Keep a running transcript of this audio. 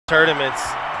tournaments,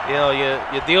 you know,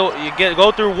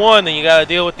 go through one and you gotta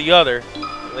deal with the other.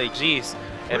 Like, geez.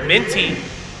 And Minty,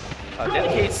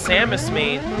 dedicated Samus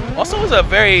main, also was a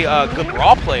very good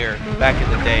Brawl player back in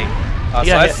the day. So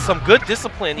that's some good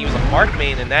discipline. He was a Mark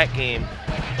main in that game.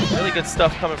 Really good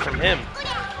stuff coming from him.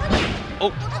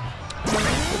 Oh.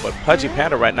 But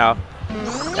PudgyPanda right now,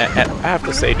 and I have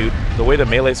to say, dude, the way the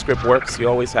melee script works, you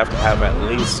always have to have at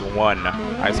least one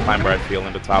Ice Climber, I feel,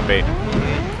 in the top 8.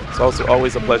 It's also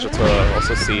always a pleasure to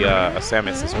also see a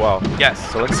Samus as well.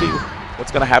 Yes. So let's see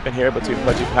what's going to happen here between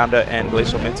PudgyPanda and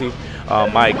Glacial Minty.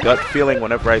 My gut feeling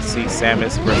whenever I see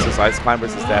Samus versus Ice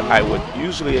Climbers is that I would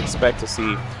usually expect to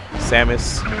see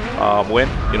Samus win.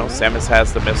 You know, Samus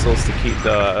has the missiles to keep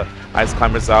the Ice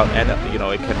Climbers out, and you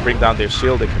know, it can bring down their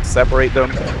shield, it can separate them.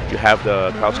 You have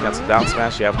the crouch cancel down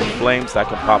smash, you have the flames that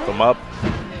can pop them up.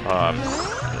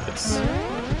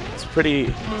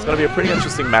 It's gonna be a pretty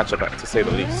interesting matchup, to say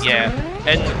the least. Yeah,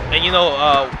 and you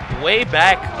know, way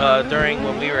back during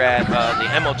when we were at the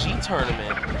MLG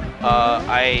tournament,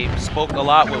 I spoke a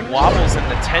lot with Wobbles and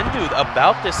the Tendude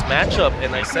about this matchup,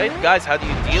 and I said, guys, how do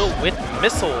you deal with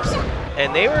missiles?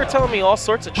 And they were telling me all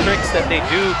sorts of tricks that they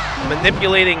do,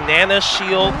 manipulating Nana's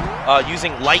shield,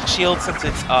 using light shield since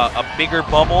it's a bigger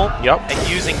bubble, and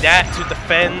using that to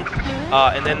defend,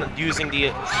 and then using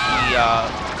the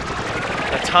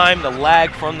time, the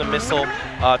lag from the missile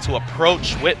to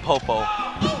approach with Popo.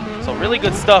 So really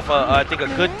good stuff. I think a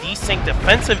good desync,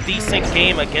 defensive desync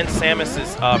game against Samus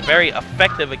is very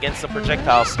effective against the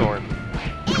projectile storm.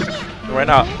 Right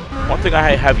now, one thing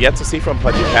I have yet to see from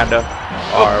PudgyPanda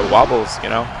are wobbles. You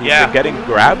know, he's been getting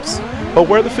grabs, but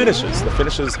where are the finishes? The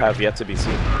finishes have yet to be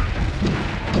seen.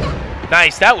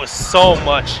 Nice. That was so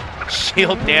much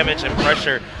shield damage and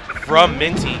pressure from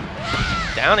Minty.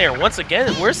 Down there, once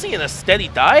again, we're seeing a steady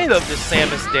diet of this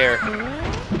Samus there.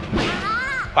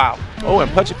 Wow. Oh,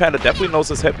 and PudgyPanda definitely knows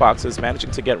his hitboxes,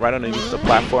 managing to get right underneath the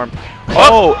platform.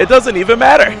 Oh, it doesn't even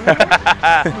matter.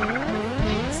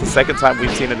 It's the second time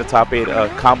we've seen in the top 8 a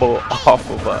combo off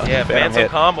of a phantom hit.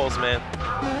 combos, man.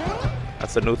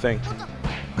 That's a new thing.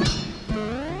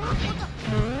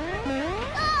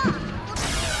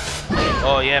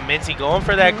 Oh yeah, Minty going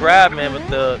for that grab, man, with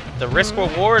the risk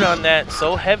reward on that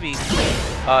so heavy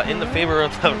in the favor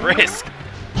of the risk,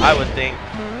 I would think.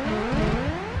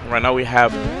 Right now we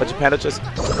have PudgyPanda just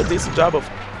a decent job of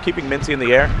keeping Minty in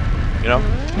the air, you know.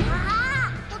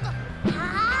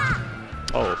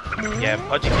 Oh. Yeah,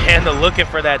 PudgyPanda looking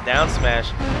for that down smash.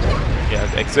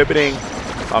 Yeah, exhibiting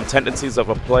tendencies of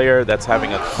a player that's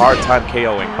having a hard time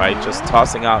KOing by just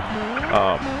tossing out,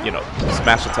 you know,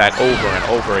 smash attack over and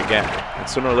over again. And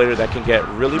sooner or later that can get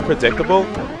really predictable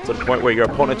to the point where your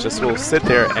opponent just will sit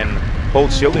there and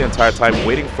hold shield the entire time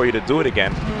waiting for you to do it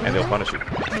again, and they'll punish you.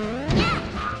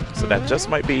 So that just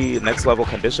might be next level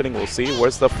conditioning. We'll see.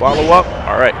 Where's the follow-up?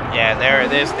 All right. Yeah, there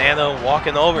it is. Nana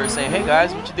walking over saying, hey,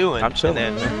 guys, what you doing? I'm chilling.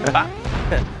 And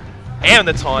then, and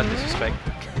the taunt disrespect.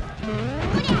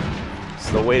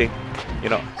 Still waiting, you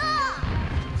know,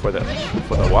 for the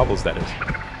wobbles, that is.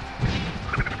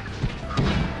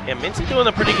 Yeah, Minty doing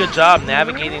a pretty good job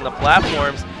navigating the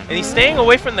platforms, and he's staying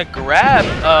away from the grab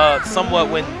somewhat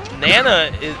when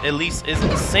Nana at least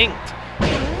isn't synced.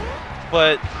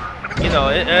 But you know,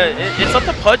 it's up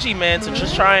to Pudgy, man, to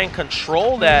just try and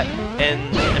control that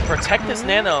and protect his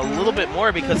Nana a little bit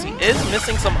more, because he is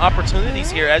missing some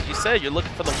opportunities here. As you said, you're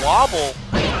looking for the wobble,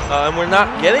 and we're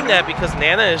not getting that because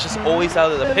Nana is just always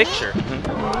out of the picture.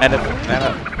 And if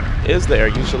Nana is there,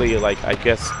 usually, like, I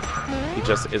guess he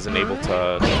just isn't able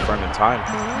to confirm in time,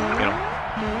 you know.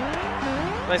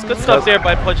 Nice, good stuff there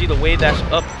by Pudgy, the way dash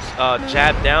up,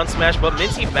 jab down smash, but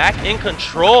Minty back in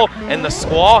control, and the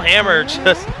Squall Hammer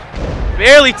just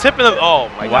barely tipping him. Oh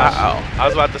my gosh. Wow. I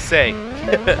was about to say.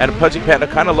 And PudgyPanda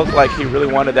kind of looked like he really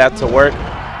wanted that to work.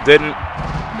 Didn't.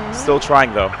 Still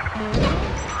trying though.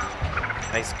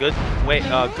 Nice, good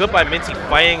by Minty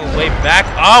fighting his way back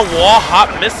on wall hop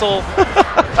missile.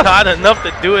 Not enough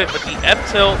to do it, but the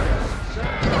F tilt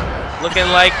looking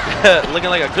like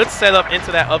a good setup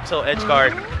into that up tilt edge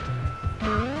guard.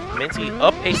 Minty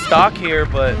up a stock here,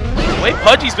 but the way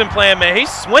Pudgy's been playing, man,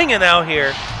 he's swinging out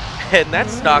here, and that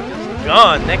stock is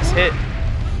gone. Next hit.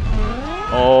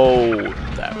 Oh,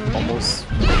 that almost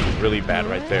really bad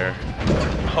right there.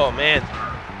 Oh man.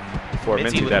 For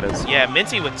Minty, that is. Yeah,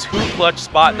 Minty with 2 clutch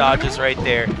spot dodges right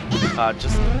there,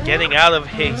 just getting out of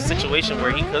a situation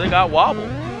where he could have got wobbled.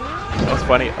 That's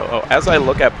funny. As I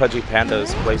look at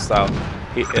PudgyPanda's playstyle,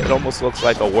 it almost looks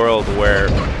like a world where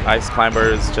Ice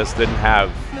Climbers just didn't have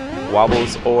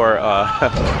wobbles or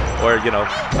or, you know,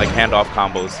 like handoff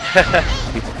combos.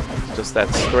 Just that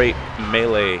straight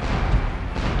melee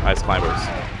Ice Climbers.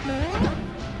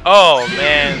 Oh,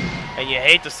 man. And you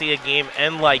hate to see a game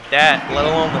end like that, let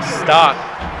alone the stock.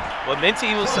 What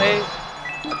Minty will say,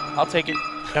 I'll take it.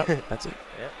 Yep, that's it.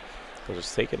 Yeah. We'll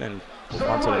just take it and move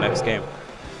on to the next game.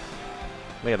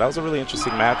 Man, that was a really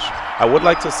interesting match. I would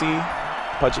like to see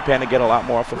PudgyPanda get a lot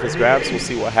more off of his grabs. We'll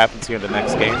see what happens here in the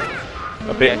next game.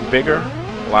 A bit bigger,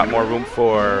 a lot more room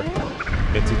for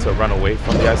Minty to run away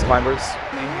from the ice climbers.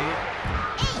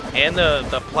 And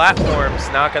the platform's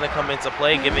not going to come into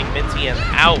play, giving Minty an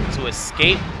out to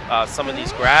escape some of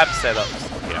these grab setups.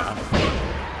 Yeah.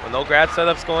 Well, no grab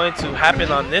setup's going to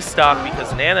happen on this stock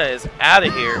because Nana is out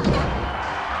of here.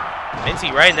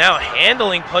 Minty right now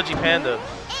handling PudgyPanda.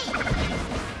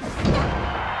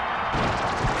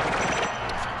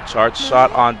 Charge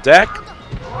shot on deck.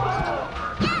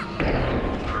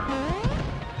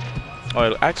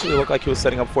 Oh, it actually looked like he was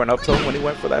setting up for an up tilt when he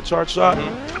went for that charge shot,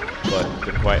 but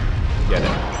didn't quite get it.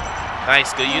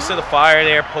 Nice, good use of the fire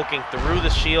there, poking through the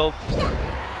shield.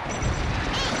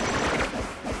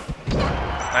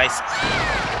 Nice.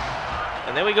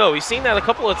 And there we go. We've seen that a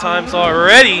couple of times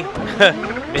already.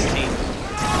 Minty.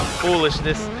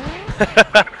 Foolishness.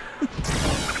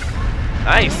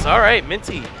 Nice. All right,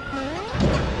 Minty.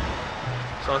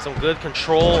 Showing some good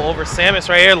control over Samus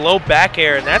right here. Low back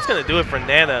air, and that's going to do it for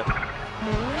Nana.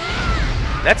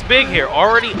 That's big here.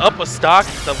 Already up a stock.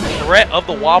 The threat of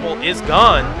the wobble is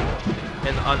gone.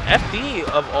 And on FD,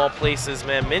 of all places,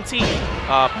 man, Minty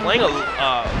playing a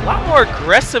lot more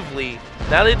aggressively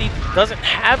now that he doesn't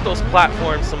have those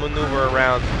platforms to maneuver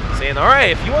around. Saying, all right,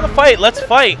 if you want to fight, let's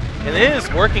fight. And it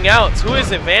is working out to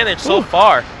his advantage so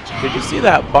far. Did you see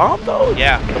that bomb, though?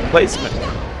 Yeah. The placement.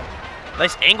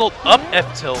 Nice angled up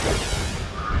F tilt.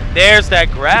 There's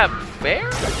that grab. Fair?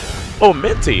 Oh,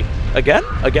 Minty. Again?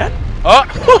 Again? Oh!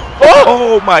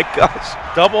 Oh my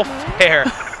gosh. Double fair.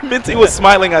 Minty was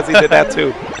smiling as he did that too.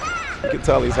 You can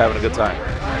tell he's having a good time.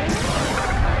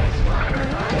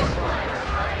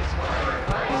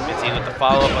 Minty with the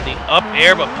follow up on the up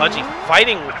air, but Pudgy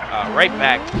fighting right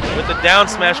back with the down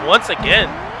smash once again.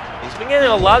 He's been getting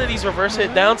a lot of these reverse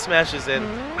hit down smashes in.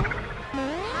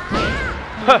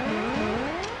 Huh.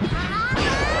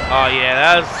 Oh yeah,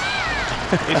 that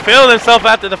was... He's feeling himself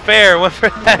after the fair. Went for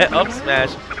that up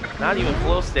smash. Not even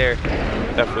close there.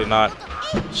 Definitely not.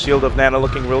 Shield of Nana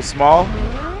looking real small.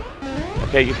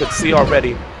 Okay, you could see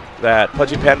already that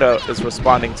PudgyPanda is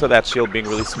responding to that shield being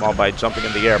really small by jumping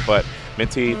in the air, but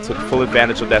Minty took full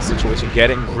advantage of that situation,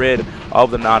 getting rid of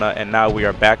the Nana, and now we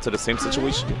are back to the same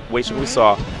situation we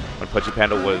saw when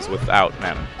PudgyPanda was without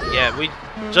Nana. Yeah, we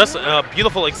just a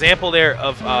beautiful example there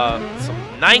of some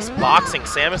nice boxing.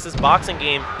 Samus's boxing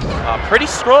game pretty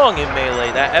strong in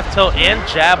melee. That F tilt and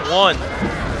jab one.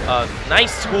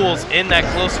 Nice tools in that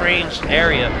close range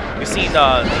area. We see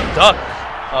the Duck,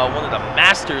 one of the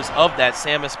masters of that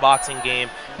Samus boxing game.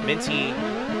 Minty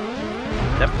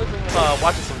definitely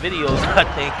watching some videos, I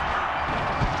think.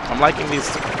 I'm liking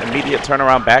these immediate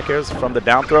turnaround back airs from the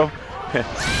down throw.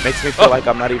 Makes me feel like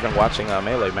I'm not even watching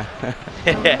melee, man.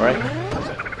 Right?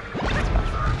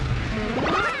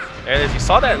 There it is. You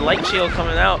saw that light shield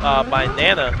coming out by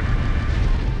Nana.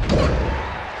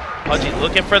 Pudgy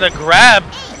looking for the grab.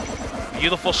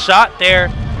 Beautiful shot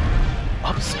there.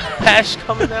 Up smash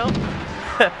coming out.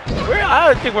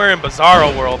 I think we're in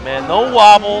Bizarro world, man. No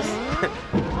wobbles.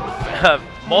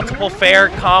 Multiple fair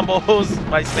combos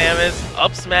by Samus.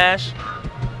 Up smash.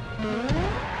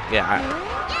 Yeah,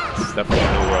 it's definitely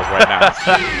a new world right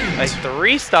now. Nice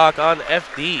 3 stock on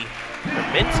FD.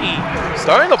 Minty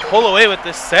starting to pull away with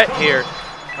this set here.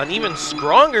 An even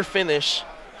stronger finish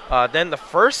than the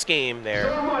first game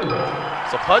there.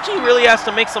 So Pudgy really has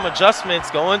to make some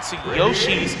adjustments, going to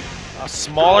Yoshi's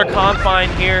smaller confine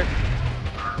here.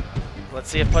 Let's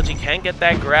see if Pudgy can get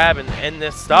that grab and end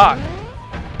this stock.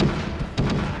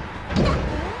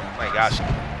 Oh my gosh,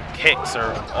 kicks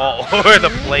are all over the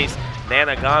place.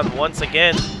 Nana gone once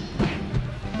again.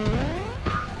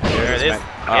 There it is.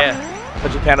 Yeah.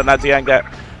 PudgyPanda not doing that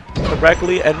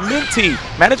correctly, and Minty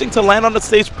managing to land on the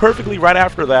stage perfectly right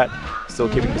after that. Still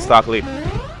keeping the stock lead.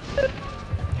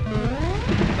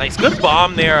 Nice, good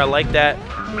bomb there. I like that.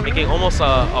 Making almost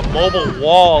a mobile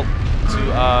wall to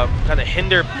kind of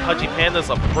hinder PudgyPanda's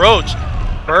approach.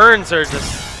 Burns are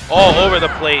just all over the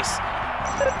place.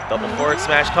 Double forward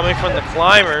smash coming from the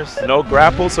climbers. No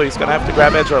grapple, so he's going to have to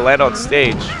grab edge or land on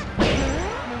stage.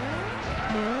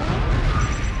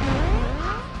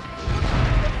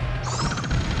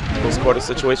 Close quarter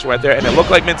situation right there, and it looked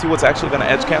like Minty was actually going to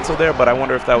edge cancel there, but I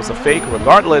wonder if that was a fake.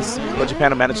 Regardless,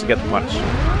 PudgyPanda managed to get the punch.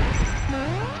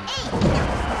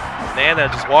 Nana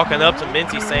just walking up to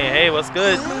Minty saying, hey, what's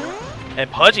good? And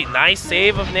Pudgy, nice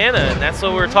save of Nana, and that's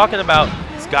what we were talking about.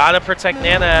 He's gotta protect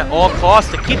Nana at all costs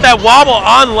to keep that wobble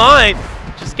online.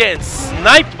 Just getting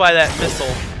sniped by that missile.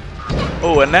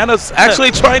 Oh, and Nana's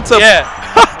actually trying to... Yeah.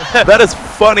 That is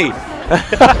funny.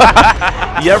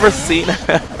 You ever seen...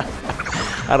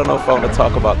 I don't know if I want to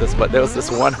talk about this, but there was this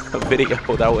one video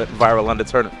that went viral on the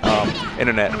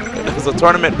internet. It was a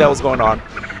tournament that was going on,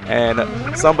 and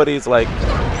somebody's like,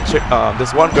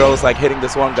 this one girl is like hitting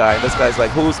this one guy, and this guy's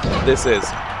like, who's this is?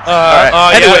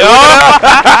 Anyway,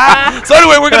 so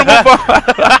anyway, we're gonna move on.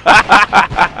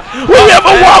 We have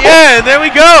a wobble. Yeah, there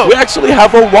we go. We actually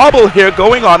have a wobble here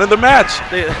going on in the match.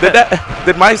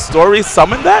 Did my story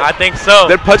summon that? I think so.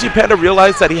 Did PudgyPanda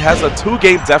realize that he has a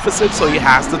 2-game deficit, so he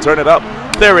has to turn it up?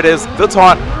 There it is, the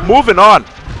taunt. Moving on.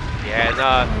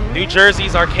 Yeah, and New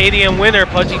Jersey's Arcadian winner,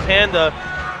 PudgyPanda,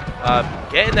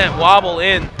 getting that wobble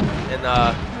in.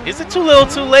 And is it too little,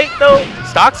 too late though?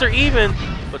 Stocks are even.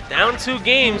 But down 2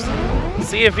 games,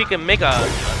 see if he can make a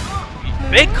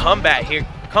big comeback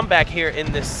here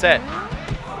in this set.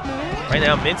 Right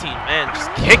now, Minty, man,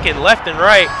 just kicking left and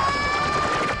right.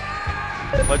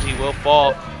 Pudgy will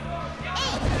fall.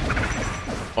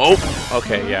 Oh,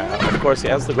 okay, yeah. Of course, he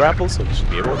has the grapple, so he should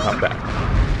be able to come back.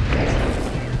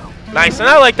 Nice, and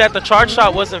I like that the charge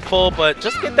shot wasn't full, but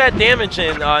just get that damage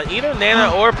in. Either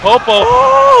Nana or Popo.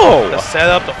 Oh! The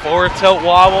setup, the forward tilt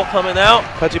wobble coming out.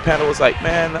 PudgyPanda was like,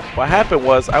 man, what happened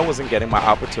was I wasn't getting my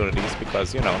opportunities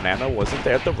because, you know, Nana wasn't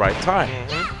there at the right time.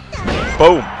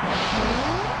 Boom.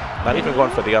 Not even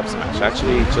going for the up smash.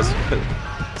 Actually, just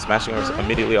smashing her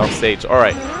immediately off stage. All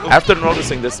right. After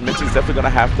noticing this, Minty's definitely going to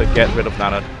have to get rid of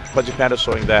Nana. PudgyPanda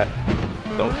showing that,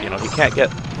 you know, he can't get,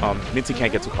 Minty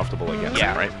can't get too comfortable against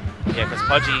him, right? Yeah, because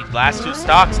Pudgy, last 2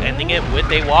 stocks, ending it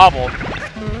with a wobble.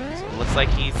 So it looks like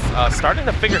he's starting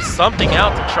to figure something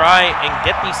out to try and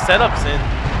get these setups in.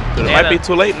 But it might be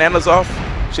too late. Nana's off.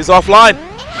 She's offline.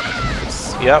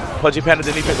 Yep, PudgyPanda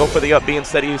didn't even go for the up B.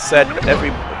 Instead, he said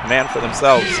every man for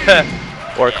themselves.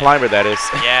 Or a climber, that is.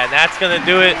 Yeah, and that's going to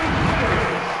do it.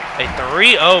 A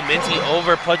 3-0 Minty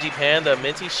over PudgyPanda.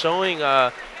 Minty showing,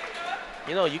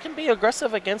 you know, you can be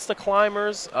aggressive against the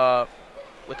climbers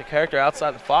with the character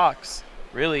outside the Fox,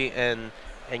 really, and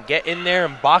get in there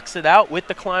and box it out with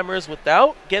the climbers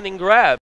without getting grabbed.